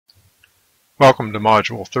Welcome to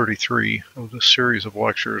Module 33 of this series of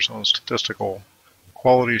lectures on statistical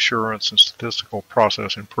quality assurance and statistical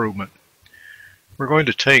process improvement. We're going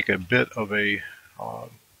to take a bit of a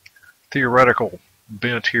theoretical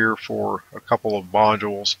bent here for a couple of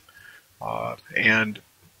modules and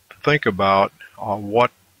think about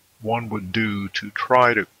what one would do to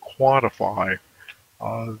try to quantify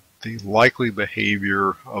the likely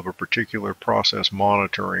behavior of a particular process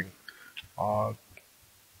monitoring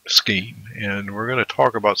scheme. And we're going to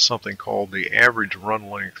talk about something called the average run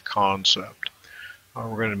length concept.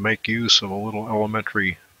 We're going to make use of a little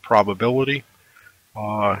elementary probability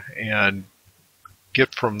and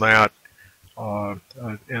get from that an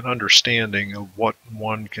understanding of what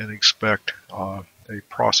one can expect a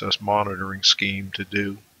process monitoring scheme to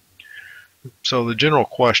do. So the general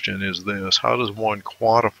question is this: how does one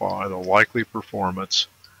quantify the likely performance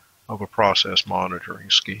of a process monitoring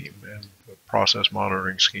scheme? And a process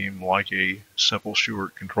monitoring scheme like a simple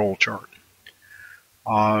Shewhart control chart.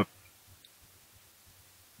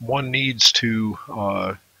 One needs to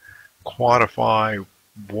quantify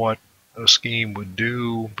what a scheme would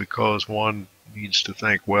do because one needs to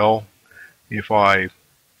think, well, if I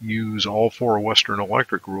use all four Western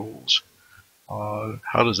Electric rules,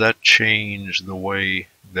 how does that change the way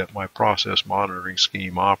that my process monitoring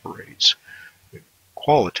scheme operates?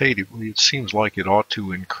 Qualitatively, it seems like it ought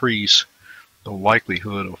to increase the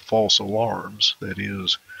likelihood of false alarms, that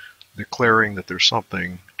is, declaring that there's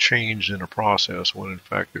something changed in a process when in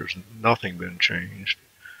fact there's nothing been changed.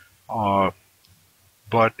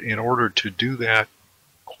 But in order to do that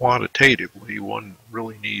quantitatively, one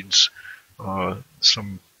really needs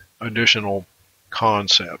some additional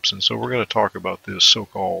concepts. And so we're going to talk about this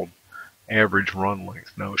so-called average run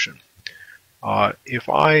length notion. If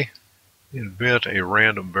I invent a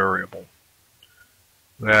random variable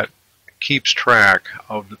that keeps track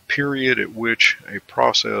of the period at which a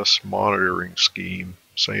process monitoring scheme,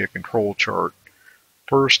 say a control chart,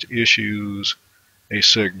 first issues a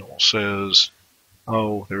signal, says,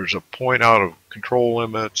 oh, there's a point out of control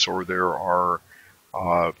limits, or there are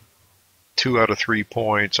 2 out of 3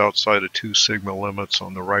 points outside of 2 sigma limits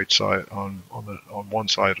on the right side, on one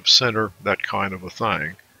side of center, that kind of a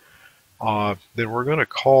thing. Then we're going to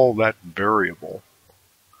call that variable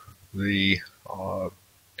the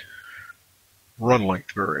run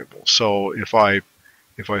length variable. So if I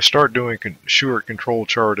start doing Shewhart control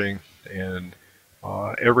charting, and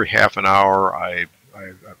every half an hour I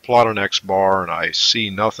plot an X bar and I see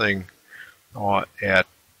nothing at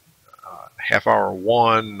half hour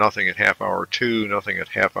 1, nothing at half hour 2, nothing at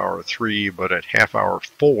half hour 3, but at half hour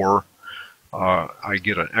 4 I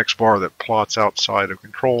get an X bar that plots outside of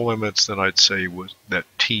control limits, then I'd say that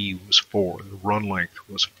T was 4, the run length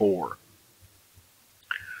was 4.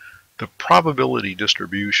 The probability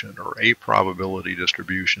distribution, or a probability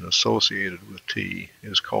distribution associated with T,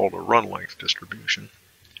 is called a run length distribution.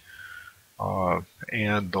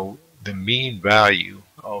 And the mean value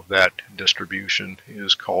of that distribution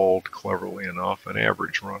is called, cleverly enough, an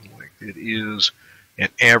average run length. It is an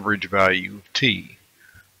average value of T.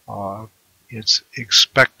 Its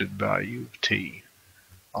expected value of T.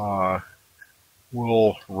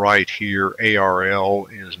 We'll write here ARL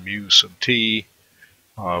is mu sub T.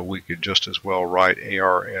 We could just as well write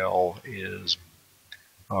ARL is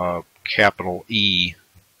capital E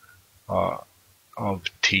of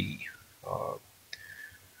T.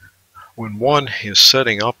 When one is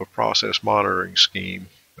setting up a process monitoring scheme,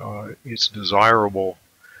 it's desirable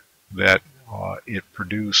that it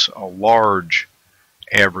produce a large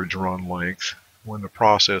average run length when the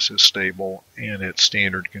process is stable and at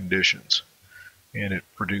standard conditions, and it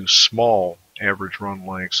produce small average run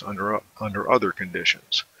lengths under other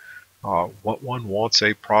conditions. What one wants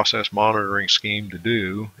a process monitoring scheme to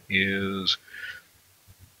do is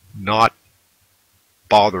not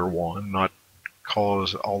bother one, not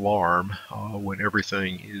cause alarm when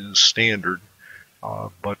everything is standard,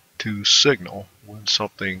 but to signal when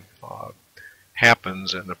something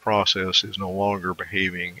happens and the process is no longer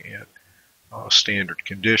behaving at standard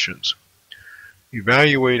conditions.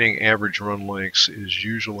 Evaluating average run lengths is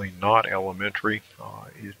usually not elementary.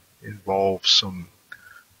 It involves some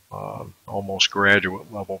almost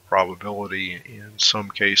graduate level probability in some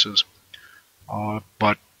cases,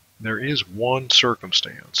 but there is one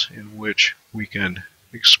circumstance in which we can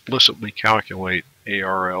explicitly calculate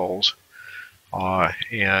ARLs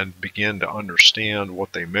and begin to understand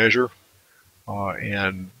what they measure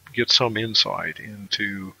and get some insight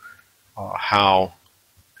into how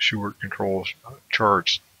Shewhart control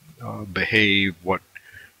charts behave, what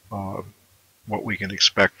we can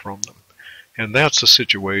expect from them. And that's a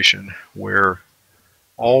situation where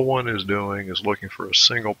All one is doing is looking for a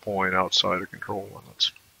single point outside of control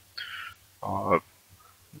limits.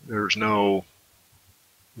 There's no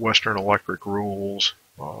Western Electric rules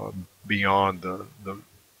beyond the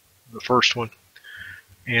first one,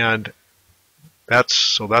 and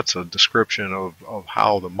that's a description of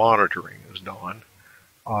how the monitoring is done.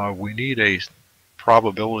 We need a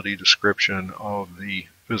probability description of the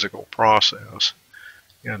physical process,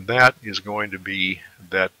 and that is going to be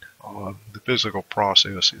that the physical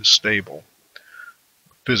process is stable,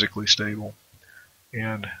 physically stable,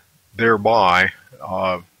 and thereby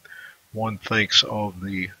one thinks of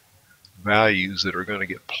the values that are going to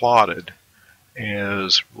get plotted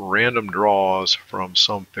as random draws from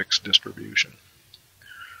some fixed distribution.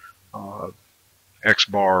 X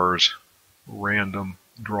bars, random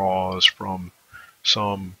draws from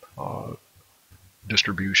some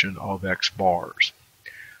distribution of X bars.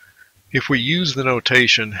 If we use the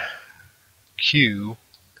notation Q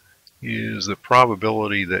is the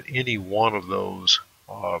probability that any one of those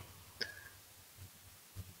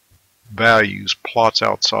values plots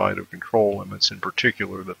outside of control limits, in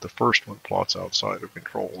particular that the first one plots outside of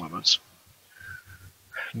control limits,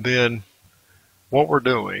 then what we're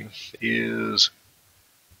doing is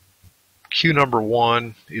Q number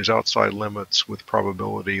 1 is outside limits with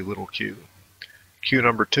probability little q. Q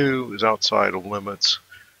number 2 is outside of limits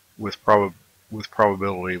with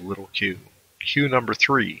probability little q. Q number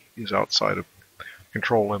 3 is outside of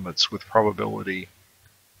control limits with probability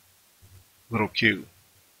little q.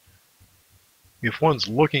 If one's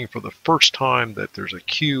looking for the first time that there's a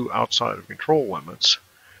Q outside of control limits,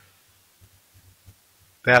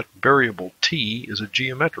 that variable T is a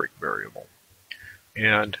geometric variable.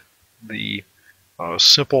 And the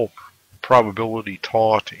simple probability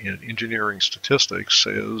taught in engineering statistics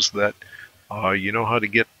says that you know how to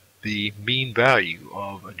get the mean value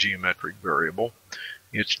of a geometric variable.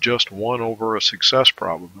 It's just 1 over a success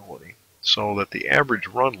probability, so that the average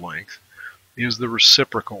run length is the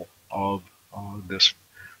reciprocal of this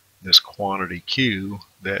quantity Q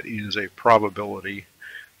that is a probability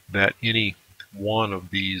that any one of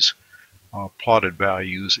these plotted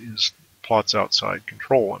values plots outside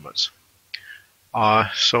control limits.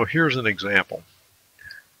 So here's an example.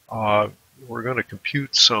 We're going to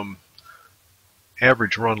compute some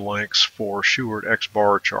average run lengths for Shewhart X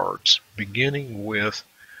bar charts, beginning with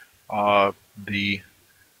the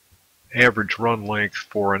average run length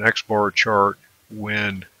for an X bar chart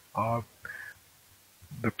when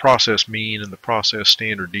the process mean and the process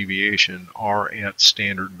standard deviation are at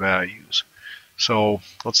standard values. So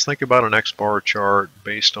let's think about an X bar chart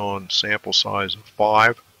based on sample size of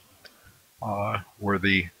 5, where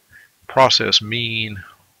the process mean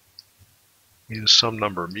is some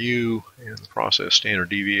number mu and the process standard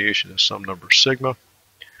deviation is some number sigma.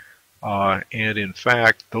 And in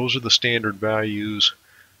fact, those are the standard values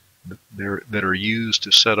that are used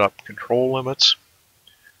to set up control limits.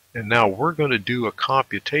 And now we're going to do a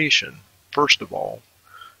computation, first of all,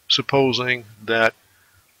 supposing that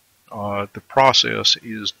the process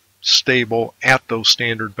is stable at those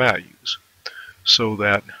standard values, so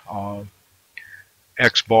that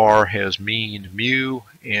X bar has mean mu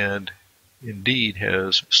and indeed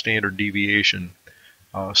has standard deviation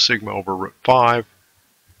sigma over root 5,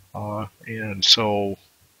 and so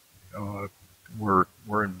we're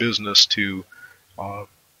in business to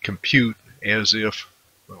compute as if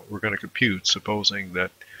we're going to compute supposing that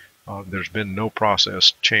there's been no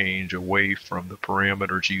process change away from the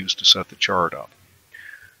parameters used to set the chart up.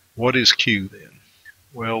 What is Q then?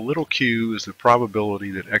 Well, little q is the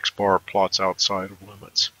probability that X bar plots outside of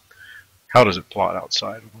limits. How does it plot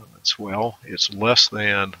outside of limits? Well, it's less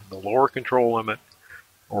than the lower control limit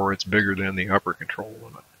or it's bigger than the upper control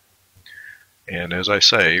limit. And as I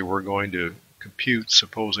say, we're going to compute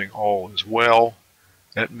supposing all is well.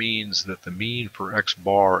 That means that the mean for X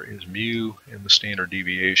bar is mu and the standard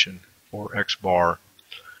deviation for X bar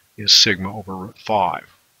is sigma over root 5.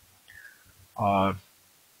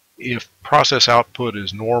 If process output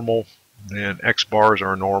is normal, then X bars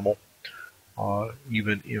are normal.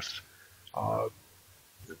 Even if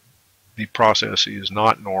the process is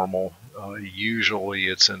not normal, usually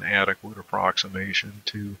it's an adequate approximation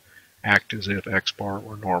to act as if X bar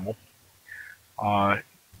were normal.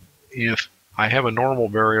 If I have a normal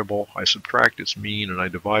variable, I subtract its mean and I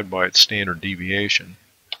divide by its standard deviation,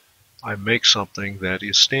 I make something that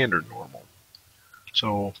is standard normal.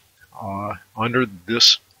 So under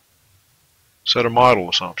this set of model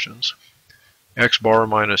assumptions, X bar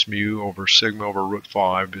minus mu over sigma over root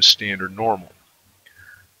 5 is standard normal.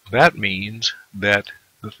 That means that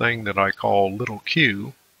the thing that I call little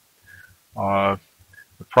q,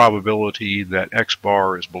 the probability that X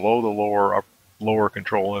bar is below the lower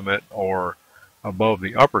control limit or above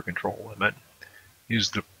the upper control limit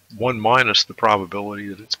is the 1 minus the probability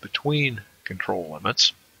that it's between control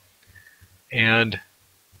limits. And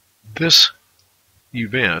this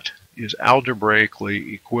event is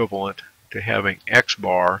algebraically equivalent to having X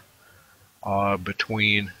bar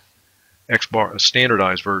between X bar, a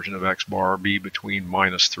standardized version of X bar, be between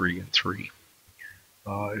 -3 and 3.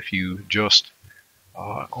 If you just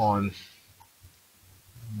on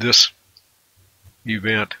this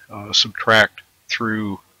event subtract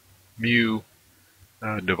through mu,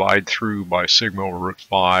 divide through by sigma over root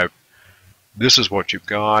 5, this is what you've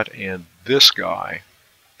got, and this guy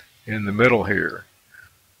in the middle here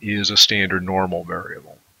is a standard normal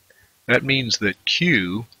variable. That means that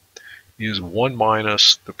Q is 1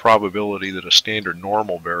 minus the probability that a standard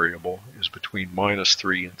normal variable is between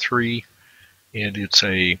 -3 and 3, and it's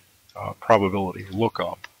a probability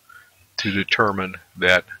lookup to determine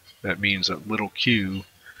that. That means that little q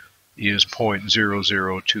is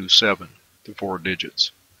 0.0027 to 4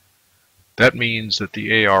 digits. That means that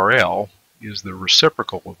the ARL is the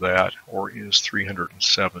reciprocal of that, or is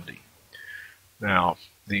 370. Now,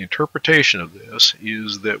 the interpretation of this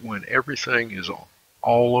is that when everything is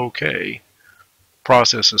all okay,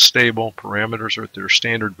 process is stable, parameters are at their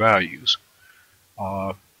standard values,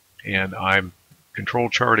 and I'm control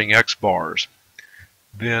charting X bars,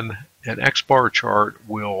 then an X bar chart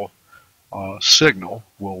will signal,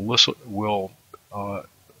 will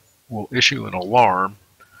issue an alarm,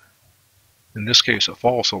 in this case a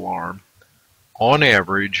false alarm, on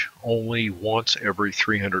average only once every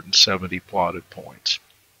 370 plotted points.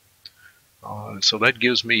 So that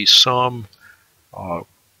gives me some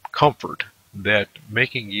comfort that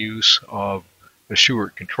making use of the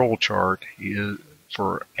Shewhart control chart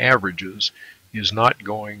for averages is not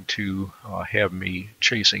going to have me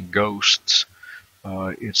chasing ghosts.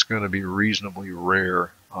 It's going to be reasonably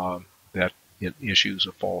rare that it issues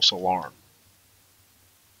a false alarm.